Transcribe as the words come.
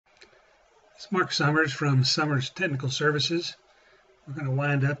It's Mark Summers from Summers Technical Services. We're going to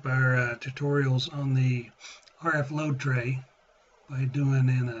wind up our tutorials on the RF load tray by doing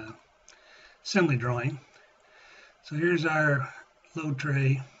an assembly drawing. So here's our load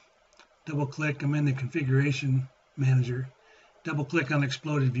tray. Double click, I'm in the configuration manager. Double click on the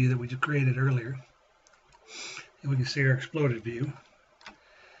exploded view that we just created earlier. And we can see our exploded view.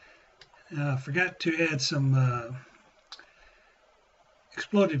 Forgot to add some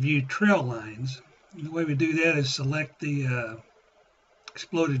exploded view trail lines. And the way we do that is select the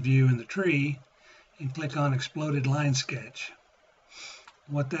exploded view in the tree and click on exploded line sketch.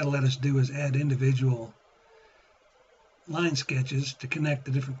 What that'll let us do is add individual line sketches to connect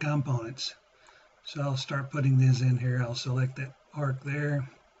the different components. So I'll start putting these in here. I'll select that arc there.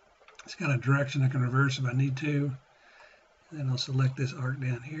 It's got a direction I can reverse if I need to. And then I'll select this arc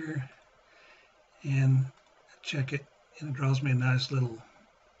down here and check it, and it draws me a nice little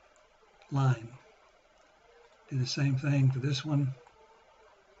line. Do the same thing for this one.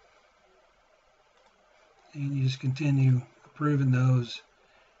 And you just continue approving those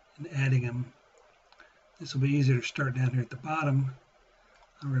and adding them. This will be easier to start down here at the bottom.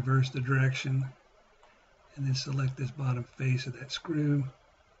 I'll reverse the direction and then select this bottom face of that screw.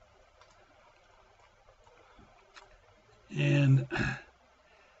 And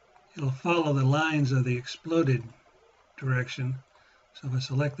it'll follow the lines of the exploded direction. So if I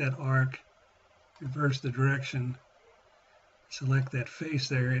select that arc, reverse the direction, select that face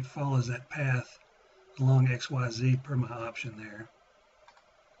there, it follows that path along XYZ per my option there.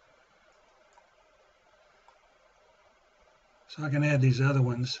 So I can add these other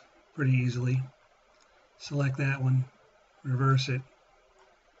ones pretty easily. Select that one, reverse it,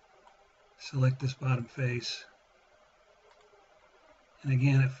 select this bottom face, and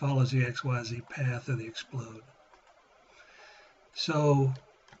again it follows the XYZ path of the explode. So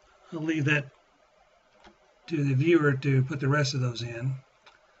I'll leave that to the viewer to put the rest of those in.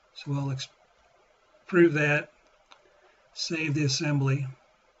 So I'll approve that, save the assembly,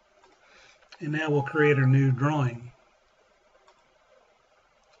 and now we'll create our new drawing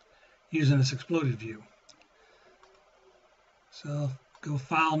using this exploded view. So go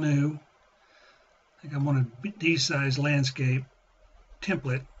File, New. I think I want a D-size landscape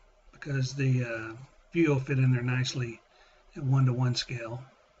template because the view will fit in there nicely at 1:1 scale.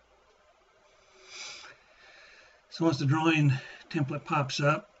 So once the drawing template pops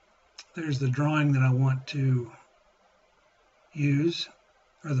up, there's the drawing that I want to use,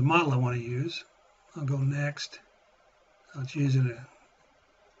 or the model I want to use. I'll go Next. I'll choose an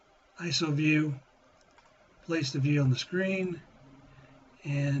ISO view, place the view on the screen,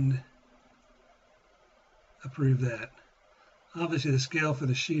 and approve that. Obviously the scale for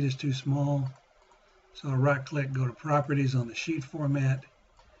the sheet is too small, so I'll right click, go to Properties on the sheet format,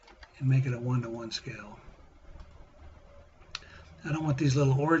 and make it a 1:1 scale. I don't want these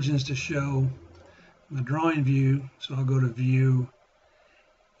little origins to show in the drawing view, so I'll go to View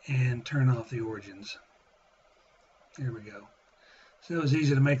and turn off the origins. There we go. So it was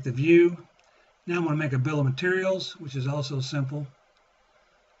easy to make the view. Now I'm going to make a bill of materials, which is also simple.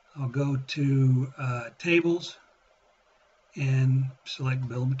 I'll go to Tables and select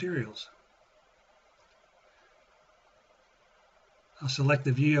Bill of Materials. I'll select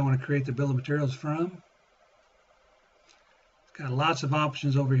the view I want to create the bill of materials from. It's got lots of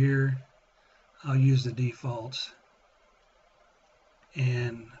options over here. I'll use the defaults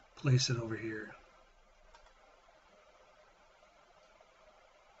and place it over here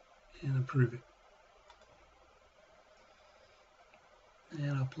and approve it.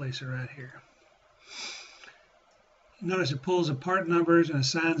 And I'll place it right here. Notice it pulls the part numbers and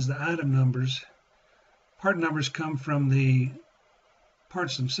assigns the item numbers. Part numbers come from the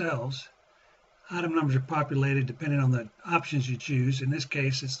parts themselves. Item numbers are populated depending on the options you choose. In this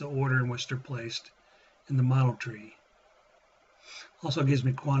case, it's the order in which they're placed in the model tree. Also gives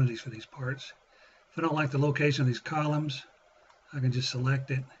me quantities for these parts. If I don't like the location of these columns, I can just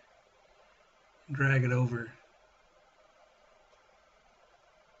select it and drag it over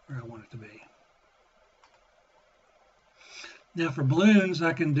where I want it to be. Now for balloons,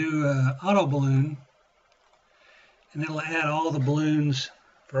 I can do an auto balloon, and it'll add all the balloons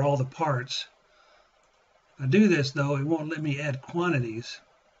for all the parts. If I do this though, it won't let me add quantities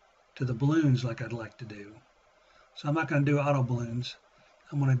to the balloons like I'd like to do. So I'm not going to do auto balloons.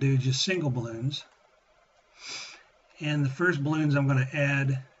 I'm going to do just single balloons. And the first balloons I'm going to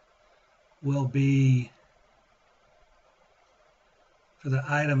add will be for the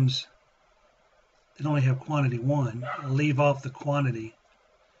items that only have quantity 1. I'll leave off the quantity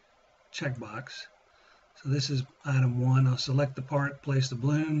checkbox. So this is item 1. I'll select the part, place the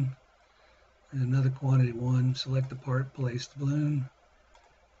balloon, There's another quantity 1. Select the part, place the balloon.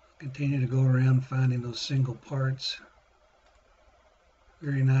 Continue to go around finding those single parts.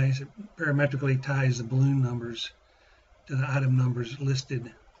 Very nice. It parametrically ties the balloon numbers to the item numbers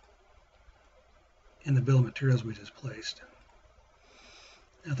listed in the bill of materials we just placed.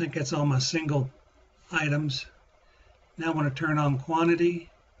 I think that's all my single items. Now I want to turn on quantity,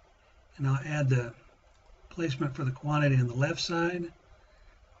 and I'll add the placement for the quantity on the left side.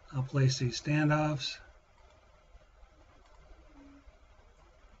 I'll place these standoffs.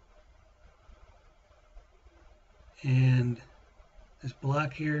 And this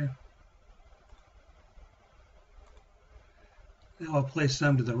block here. Now I'll place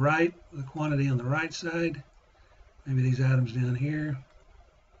some to the right, the quantity on the right side. Maybe these items down here.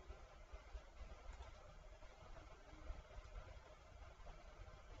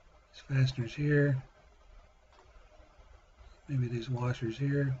 These fasteners here. Maybe these washers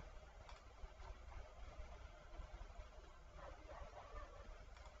here.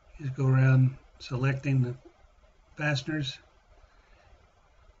 Just go around selecting the fasteners.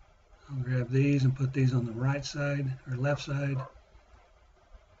 I'll grab these and put these on the right side or left side.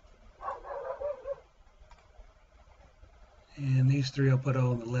 And these 3 I'll put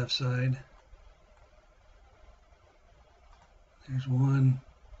all on the left side. There's 1.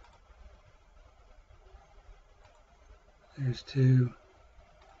 There's 2.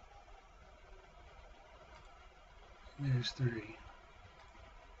 There's 3.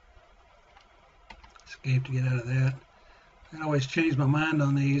 Escape to get out of that. I can always change my mind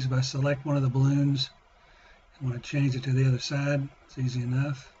on these if I select one of the balloons and want to change it to the other side. It's easy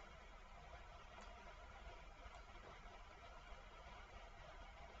enough.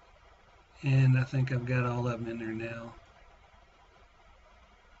 And I think I've got all of them in there now.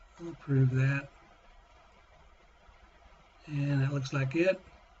 I'll approve that. And that looks like it.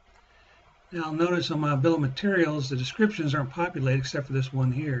 Now notice on my bill of materials the descriptions aren't populated except for this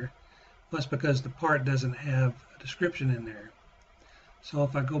one here. That's because the part doesn't have a description in there. So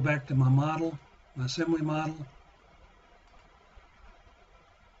if I go back to my model, my assembly model,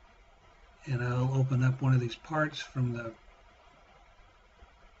 and I'll open up one of these parts from the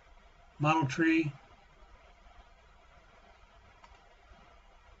model tree.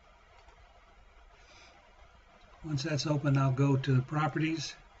 Once that's open, I'll go to the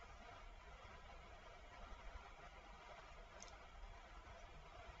properties.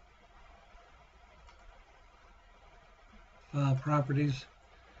 File properties,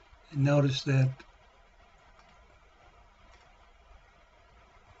 and notice that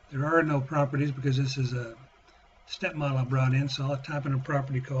there are no properties because this is a step model I brought in. So I'll type in a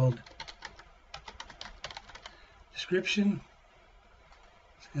property called description.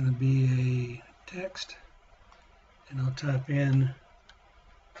 It's going to be a text, and I'll type in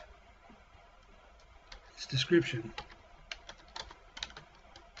its description.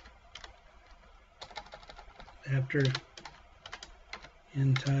 After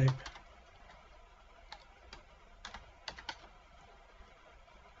in type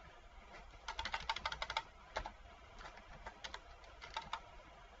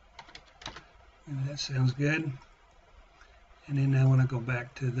and that sounds good. And then I want to go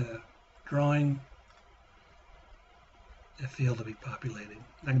back to the drawing, the field to be populated.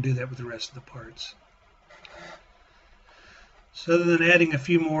 I can do that with the rest of the parts. So other than adding a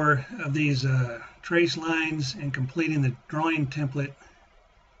few more of these trace lines and completing the drawing template,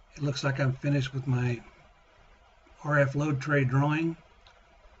 it looks like I'm finished with my RF load tray drawing.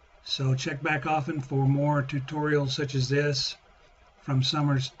 So check back often for more tutorials such as this from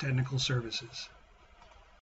Summers Technical Services.